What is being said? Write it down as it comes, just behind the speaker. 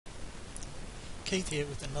Keith here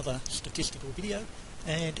with another statistical video,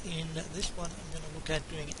 and in this one I'm going to look at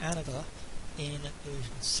doing ANOVA in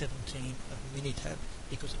version 17 of Minitab,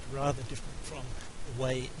 because it's rather different from the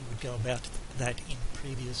way you would go about that in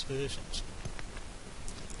previous versions.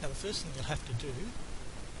 Now the first thing you'll have to do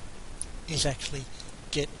is actually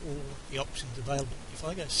get all the options available. If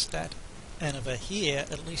I go Stat ANOVA here,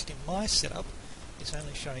 at least in my setup, it's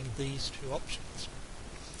only showing these two options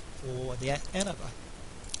for the ANOVA.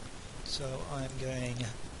 So I'm going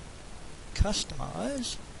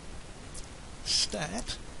Customize,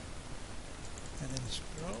 Stat, and then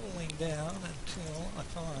scrolling down until I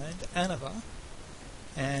find ANOVA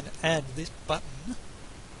and add this button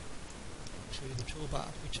to the toolbar,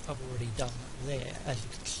 which I've already done there, as you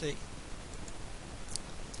can see.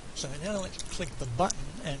 So now let's click the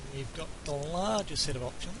button and we've got the larger set of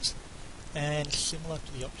options and similar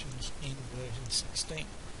to the options in version 16.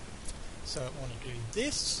 So I want to do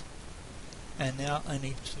this, and now I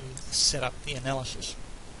need to set up the analysis.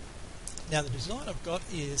 Now the design I've got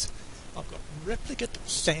is I've got replicate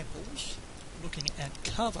samples looking at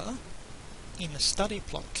cover in the study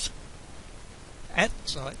plots at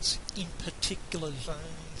sites in particular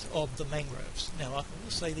zones of the mangroves. Now I will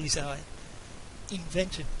say these are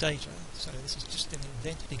invented data, so this is just an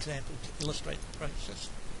invented example to illustrate the process.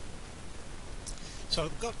 So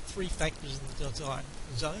I've got three factors in the design: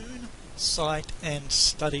 zone, site and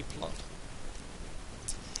study plot.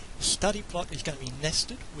 Study plot is going to be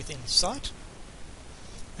nested within site,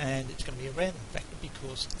 and it's going to be a random factor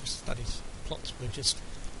because the study plots were just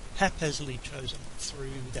haphazardly chosen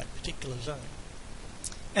through that particular zone.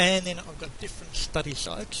 And then I've got different study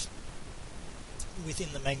sites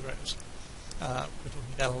within the mangroves. We're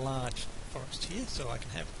talking about a large forest here, so I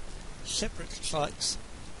can have separate sites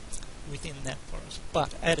within that forest,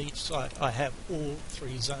 but at each site I have all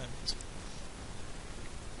three zones.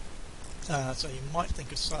 So you might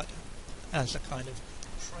think of site as a kind of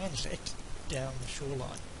transect down the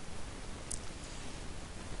shoreline.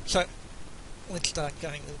 So let's start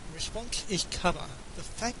going. The response is cover. The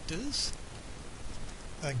factors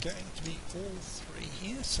are going to be all three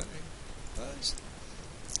here, so those,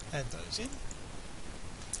 add those in.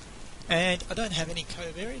 And I don't have any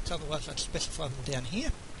covariates, otherwise I'd specify them down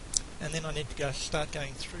here. And then I need to start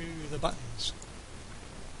going through the buttons.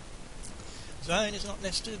 Zone is not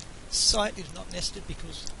nested, site is not nested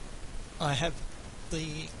because I have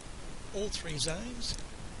all three zones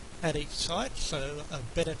at each site, so a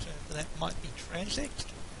better term for that might be transect.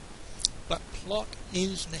 But plot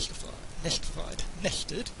is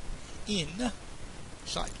nested in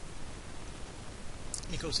site,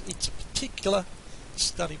 because it's a particular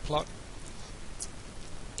study plot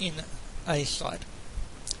in a site.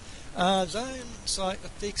 Zone, site are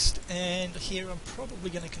fixed, and here I'm probably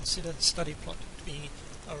going to consider study plot to be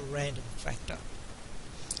a random factor.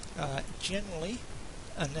 Generally,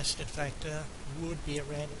 a nested factor would be a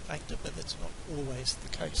random factor, but that's not always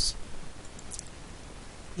the case.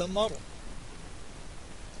 The model.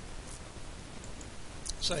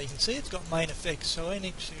 So you can see it's got main effects, so I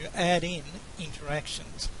need to add in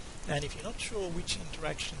interactions. And if you're not sure which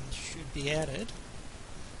interactions should be added,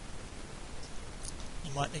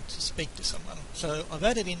 you might need to speak to someone. So I've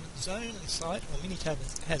added in zone and site, or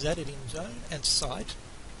Minitab has added in zone and site,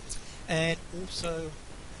 and also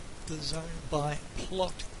the zone by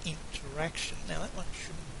plot interaction. Now that one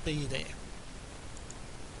shouldn't be there,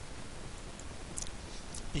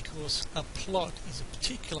 because a plot is a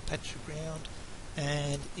particular patch of ground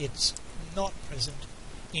and it's not present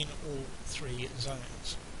in all three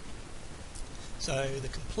zones. So the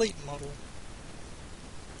complete model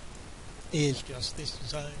is just this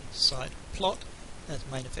zone, site, plot as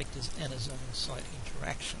main effectors and a zone, site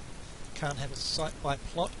interaction. Can't have a site by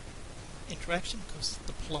plot interaction because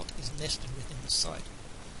the plot is nested within the site.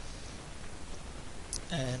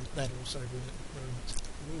 And that also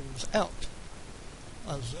rules out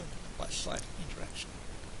a zone by site interaction.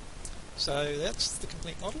 So that's the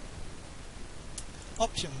complete model.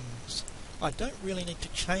 Options. I don't really need to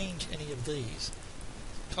change any of these.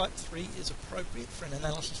 Type 3 is appropriate for an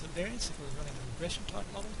analysis of variance. If we were running a regression type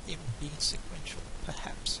model, it would be sequential,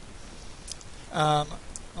 perhaps. I'm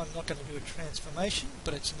not going to do a transformation,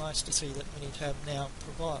 but it's nice to see that Minitab now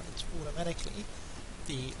provides automatically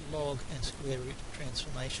the log and square root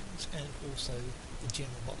transformations and also the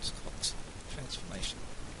general box-Cox transformation.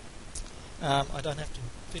 I don't have to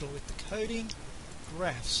fiddle with the coding.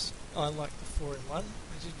 Graphs. I like the 4-in-1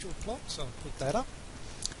 residual plot, so I'll put that up.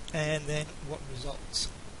 And then what results.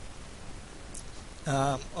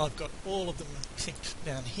 I've got all of them ticked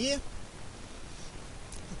down here,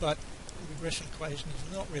 but the regression equation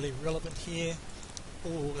is not really relevant here.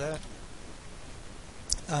 All that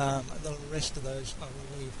The rest of those I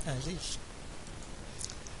will leave as is.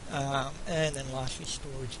 And then lastly,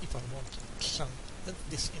 storage if I want some of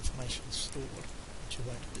this information stored, which I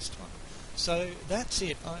won't at this time. So that's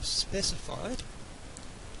it. I've specified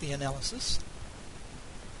the analysis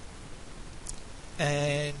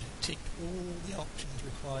and ticked all the options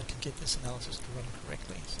required to get this analysis to run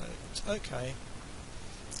correctly. So it's OK.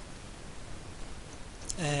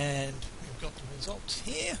 And we've got the results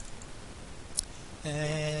here.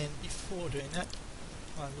 And before doing that,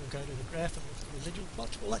 I will go to the graph and look at the residual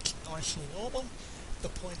plots. Well, that's nicely normal. The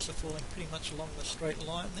points are falling pretty much along the straight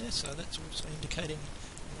line there, so that's also indicating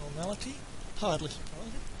normality. Hardly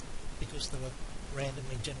surprising, because they were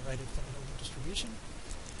randomly generated from a normal distribution.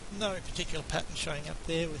 No particular pattern showing up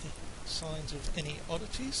there with signs of any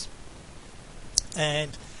oddities.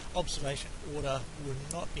 And observation order would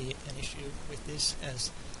not be an issue with this,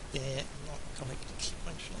 as they're not collected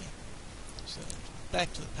sequentially. So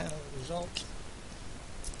back to the panel results.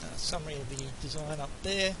 Summary of the design up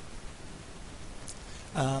there,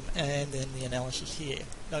 and then the analysis here.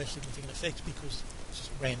 No significant effects because it's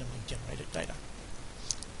just randomly generated data.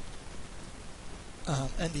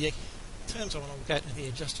 And the terms I want to look at are the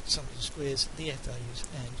adjusted sum of the squares, the F values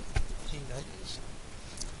and P values.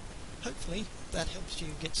 Hopefully that helps you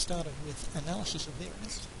get started with analysis of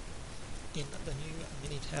variance in the new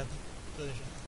Minitab version